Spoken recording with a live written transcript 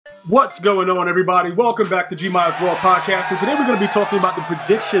What's going on, everybody? Welcome back to G Miles World Podcast, and today we're going to be talking about the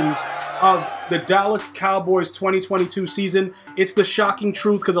predictions of the Dallas Cowboys 2022 season. It's the shocking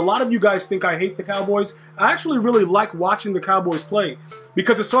truth, because a lot of you guys think I hate the Cowboys. I actually really like watching the Cowboys play,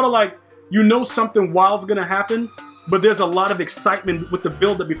 because it's sort of like, you know, something wild's going to happen, but there's a lot of excitement with the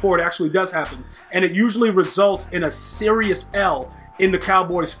build-up before it actually does happen, and it usually results in a serious L in the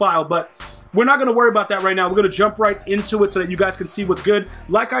Cowboys file. But we're not going to worry about that right now. We're going to jump right into it so that you guys can see what's good.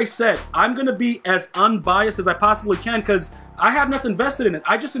 Like I said, I'm going to be as unbiased as I possibly can because I have nothing vested in it.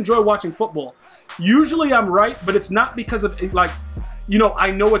 I just enjoy watching football. Usually I'm right, but it's not because of, like, you know,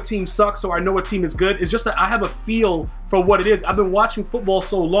 I know a team sucks or I know a team is good. It's just that I have a feel for what it is. I've been watching football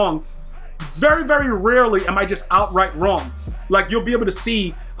so long. Very, very rarely am I just outright wrong. Like, you'll be able to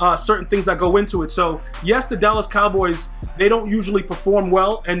see certain things that go into it. So, yes, the Dallas Cowboys, they don't usually perform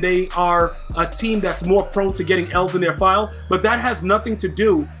well, and they are a team that's more prone to getting L's in their file, but that has nothing to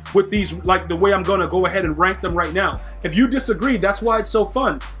do with these, like, the way I'm going to go ahead and rank them right now. If you disagree, that's why it's so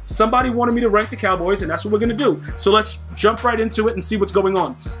fun. Somebody wanted me to rank the Cowboys, and that's what we're going to do. So let's jump right into it and see what's going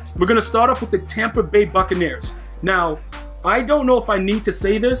on. We're going to start off with the Tampa Bay Buccaneers. Now, I don't know if I need to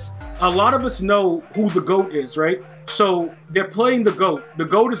say this. A lot of us know who the GOAT is, right? So they're playing the GOAT. The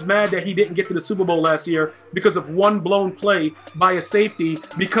GOAT is mad that he didn't get to the Super Bowl last year because of one blown play by a safety,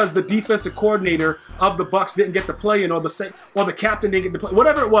 because the defensive coordinator of the Bucs didn't get the play in, or the captain didn't get the play,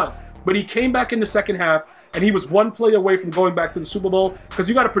 whatever it was. But he came back in the second half, and he was one play away from going back to the Super Bowl, because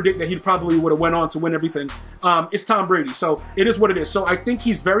you got to predict that he probably would have went on to win everything. It's Tom Brady, so it is what it is. So I think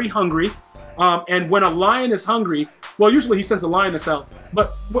he's very hungry. And when a lion is hungry, well, usually he sends the lioness out. But,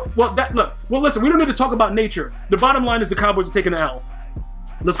 listen, we don't need to talk about nature. The bottom line is the Cowboys are taking an L.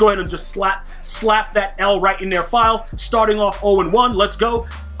 Let's go ahead and just slap that L right in their file. Starting off 0-1, let's go.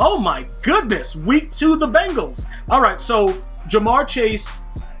 Oh my goodness, week 2, the Bengals. All right, so Jamar Chase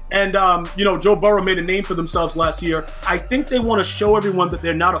and, you know, Joe Burrow made a name for themselves last year. I think they want to show everyone that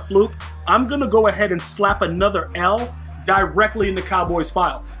they're not a fluke. I'm going to go ahead and slap another L directly in the Cowboys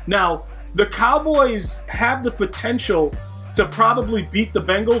file. Now, the Cowboys have the potential to probably beat the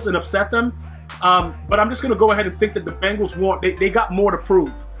Bengals and upset them, but I'm just going to go ahead and think that the Bengals they got more to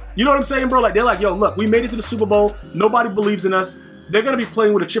prove. You know what I'm saying, bro? Like, they're like, yo, look, we made it to the Super Bowl. Nobody believes in us. They're going to be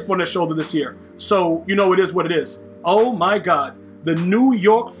playing with a chip on their shoulder this year. So, you know, it is what it is. Oh, my God. The New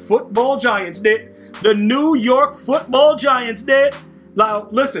York Football Giants did. The New York Football Giants did. Now,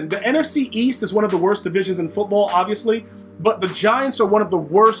 listen, the NFC East is one of the worst divisions in football, obviously. But the Giants are one of the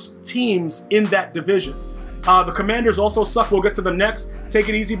worst teams in that division. The Commanders also suck. We'll get to the next. Take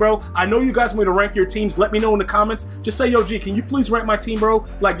it easy, bro. I know you guys want me to rank your teams. Let me know in the comments. Just say, yo, G, can you please rank my team, bro?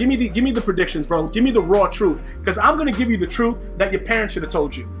 Like, give me the predictions, bro. Give me the raw truth. Because I'm going to give you the truth that your parents should have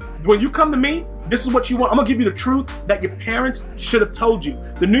told you. When you come to me, this is what you want. I'm going to give you the truth that your parents should have told you.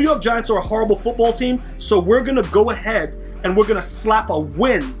 The New York Giants are a horrible football team, so we're going to go ahead and we're going to slap a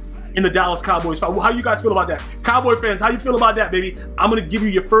win in the Dallas Cowboys. How you guys feel about that? Cowboy fans, how you feel about that, baby? I'm going to give you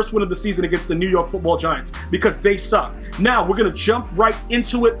your first win of the season against the New York Football Giants because they suck. Now, we're going to jump right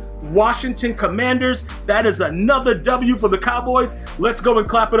into it. Washington Commanders, that is another W for the Cowboys. Let's go and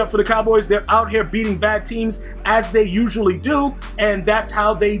clap it up for the Cowboys. They're out here beating bad teams as they usually do, and that's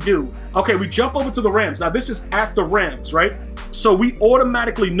how they do. Okay, we jump over to the Rams. Now, this is at the Rams, right? So we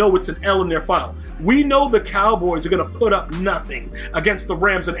automatically know it's an L in their file. We know the Cowboys are going to put up nothing against the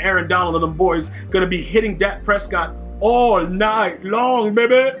Rams, and Aaron Donald and them boys going to be hitting Dak Prescott all night long,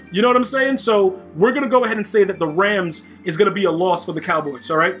 baby. You know what I'm saying? So we're going to go ahead and say that the Rams is going to be a loss for the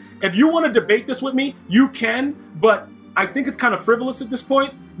Cowboys, all right? If you want to debate this with me, you can, but I think it's kind of frivolous at this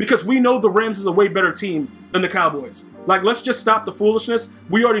point because we know the Rams is a way better team than the Cowboys. Like, let's just stop the foolishness.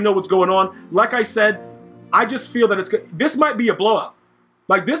 We already know what's going on. Like I said, I just feel that this might be a blowout.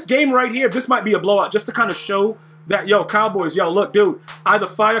 Like, this game right here, this might be a blowout just to kind of show that, yo, Cowboys, yo, look, dude, either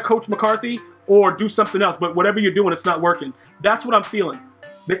fire Coach McCarthy or do something else, but whatever you're doing, it's not working. That's what I'm feeling.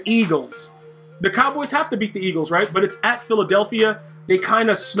 The Eagles. The Cowboys have to beat the Eagles, right? But it's at Philadelphia. They kind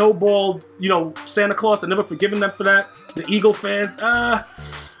of snowballed, you know, Santa Claus. I've never forgiven them for that. The Eagle fans,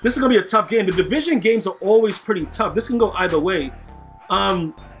 this is going to be a tough game. The division games are always pretty tough. This can go either way.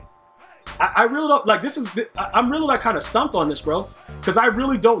 I really don't, like, I'm really, like, kind of stumped on this, bro. Because I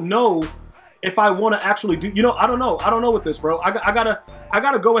really don't know if I want to actually do, you know, I don't know with this, bro. I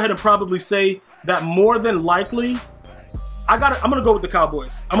gotta go ahead and probably say that more than likely, I'm gonna go with the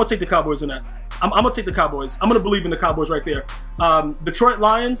Cowboys. I'm gonna take the Cowboys in that. I'm gonna take the Cowboys. I'm gonna believe in the Cowboys right there. Detroit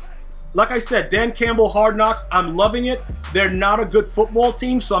Lions, like I said, Dan Campbell, Hard Knocks, I'm loving it. They're not a good football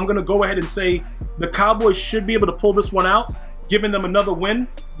team, so I'm gonna go ahead and say the Cowboys should be able to pull this one out, giving them another win.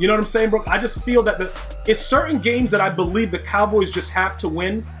 You know what I'm saying, bro? I just feel that it's certain games that I believe the Cowboys just have to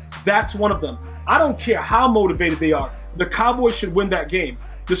win. That's one of them. I don't care how motivated they are. The Cowboys should win that game.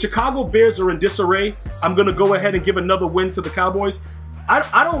 The Chicago Bears are in disarray. I'm going to go ahead and give another win to the Cowboys.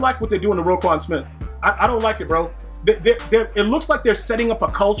 I don't like what they're doing to Roquan Smith. I don't like it, bro. It looks like they're setting up a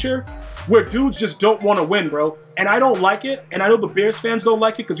culture where dudes just don't want to win, bro. And I don't like it. And I know the Bears fans don't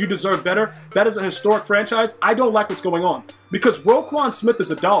like it because you deserve better. That is a historic franchise. I don't like what's going on because Roquan Smith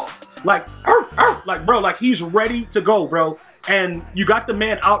is a dog. Like, bro, like he's ready to go, bro. And you got the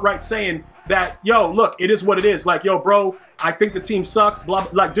man outright saying that, yo, look, it is what it is. Like, yo, bro, I think the team sucks, blah,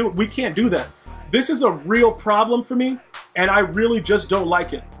 blah. Like, dude, we can't do that. This is a real problem for me, and I really just don't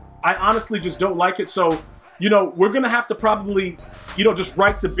like it. I honestly just don't like it. So, you know, we're going to have to probably, you know, just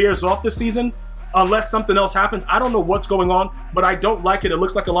write the Bears off this season unless something else happens. I don't know what's going on, but I don't like it. It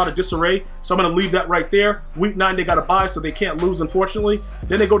looks like a lot of disarray, so I'm going to leave that right there. Week 9, they got to bye, so they can't lose, unfortunately.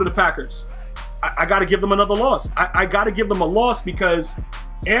 Then they go to the Packers. I got to give them another loss. I got to give them a loss because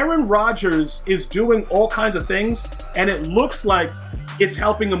Aaron Rodgers is doing all kinds of things, and it looks like it's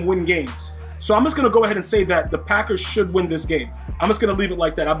helping him win games. So I'm just going to go ahead and say that the Packers should win this game. I'm just going to leave it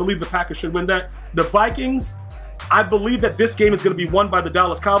like that. I believe the Packers should win that. The Vikings, I believe that this game is going to be won by the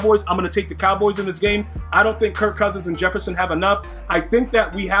Dallas Cowboys. I'm going to take the Cowboys in this game. I don't think Kirk Cousins and Jefferson have enough. I think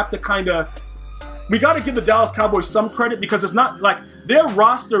that we have to we got to give the Dallas Cowboys some credit because it's not like their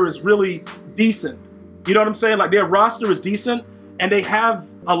roster is really decent. You know what I'm saying? Like their roster is decent and they have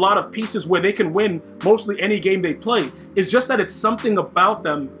a lot of pieces where they can win mostly any game they play. It's just that it's something about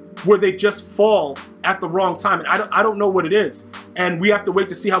them where they just fall at the wrong time. And I don't know what it is. And we have to wait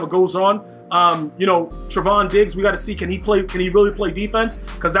to see how it goes on. You know, Trevon Diggs, we got to see, can he really play defense?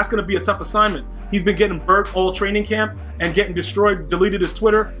 Because that's going to be a tough assignment. He's been getting burnt all training camp and getting destroyed, deleted his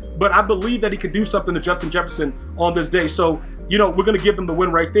Twitter. But I believe that he could do something to Justin Jefferson on this day. So, you know, we're going to give them the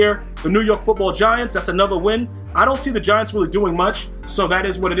win right there. The New York Football Giants, that's another win. I don't see the Giants really doing much. So that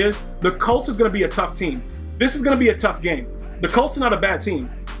is what it is. The Colts is going to be a tough team. This is going to be a tough game. The Colts are not a bad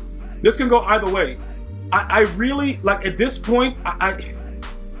team. This can go either way. I really, like, at this point, I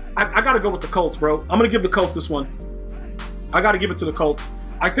got to go with the Colts, bro. I'm going to give the Colts this one. I got to give it to the Colts.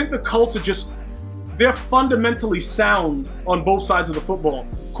 I think the Colts are just, they're fundamentally sound on both sides of the football.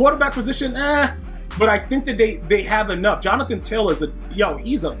 Quarterback position, but I think that they have enough. Jonathan Taylor is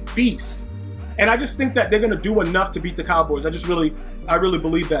he's a beast. And I just think that they're going to do enough to beat the Cowboys. I really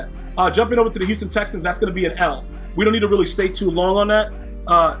believe that. Jumping over to the Houston Texans, that's going to be an L. We don't need to really stay too long on that.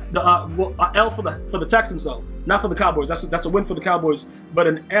 L for the Texans though, not for the Cowboys. That's a win for the Cowboys, but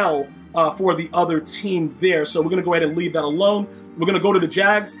an L for the other team there. So we're gonna go ahead and leave that alone. We're gonna go to the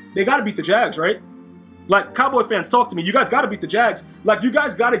Jags. They gotta beat the Jags, right? Like, Cowboy fans, talk to me. You guys gotta beat the Jags. Like, you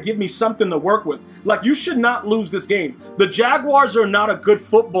guys gotta give me something to work with. Like, you should not lose this game. The Jaguars are not a good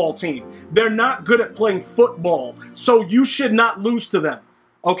football team. They're not good at playing football. So you should not lose to them.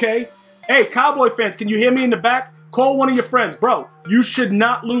 Okay? Hey, Cowboy fans, can you hear me in the back? Call one of your friends. Bro, you should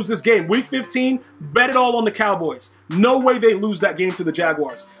not lose this game. Week 15, bet it all on the Cowboys. No way they lose that game to the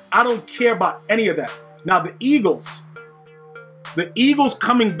Jaguars. I don't care about any of that. Now, the Eagles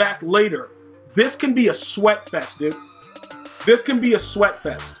coming back later. This can be a sweat fest, dude. This can be a sweat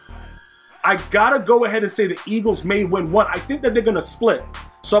fest. I got to go ahead and say the Eagles may win one. I think that they're going to split.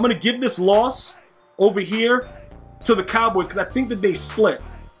 So I'm going to give this loss over here to the Cowboys because I think that they split.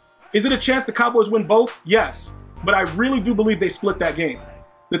 Is it a chance the Cowboys win both? Yes. But I really do believe they split that game.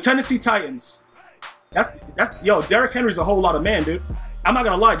 The Tennessee Titans. Derrick Henry's a whole lot of man, dude. I'm not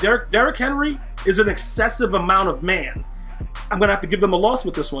going to lie. Derrick Henry is an excessive amount of man. I'm going to have to give them a loss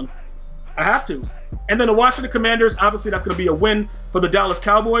with this one. I have to. And then the Washington Commanders, obviously that's going to be a win for the Dallas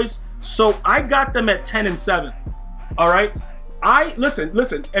Cowboys. So I got them at 10-7. All right?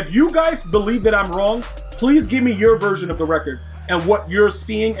 Listen, if you guys believe that I'm wrong, please give me your version of the record and what you're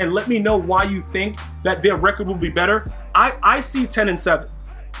seeing, and let me know why you think that their record will be better. I see 10-7.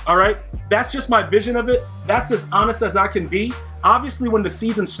 All right? That's just my vision of it. That's as honest as I can be. Obviously, when the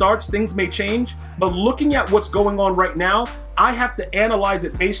season starts, things may change. But looking at what's going on right now, I have to analyze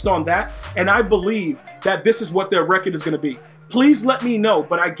it based on that. And I believe that this is what their record is going to be. Please let me know.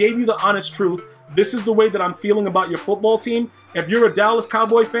 But I gave you the honest truth. This is the way that I'm feeling about your football team. If you're a Dallas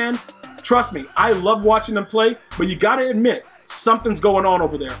Cowboy fan, trust me, I love watching them play. But you got to admit, something's going on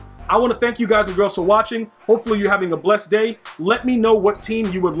over there. I want to thank you guys and girls for watching. Hopefully you're having a blessed day. Let me know what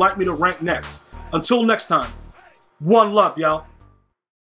team you would like me to rank next. Until next time, one love, y'all.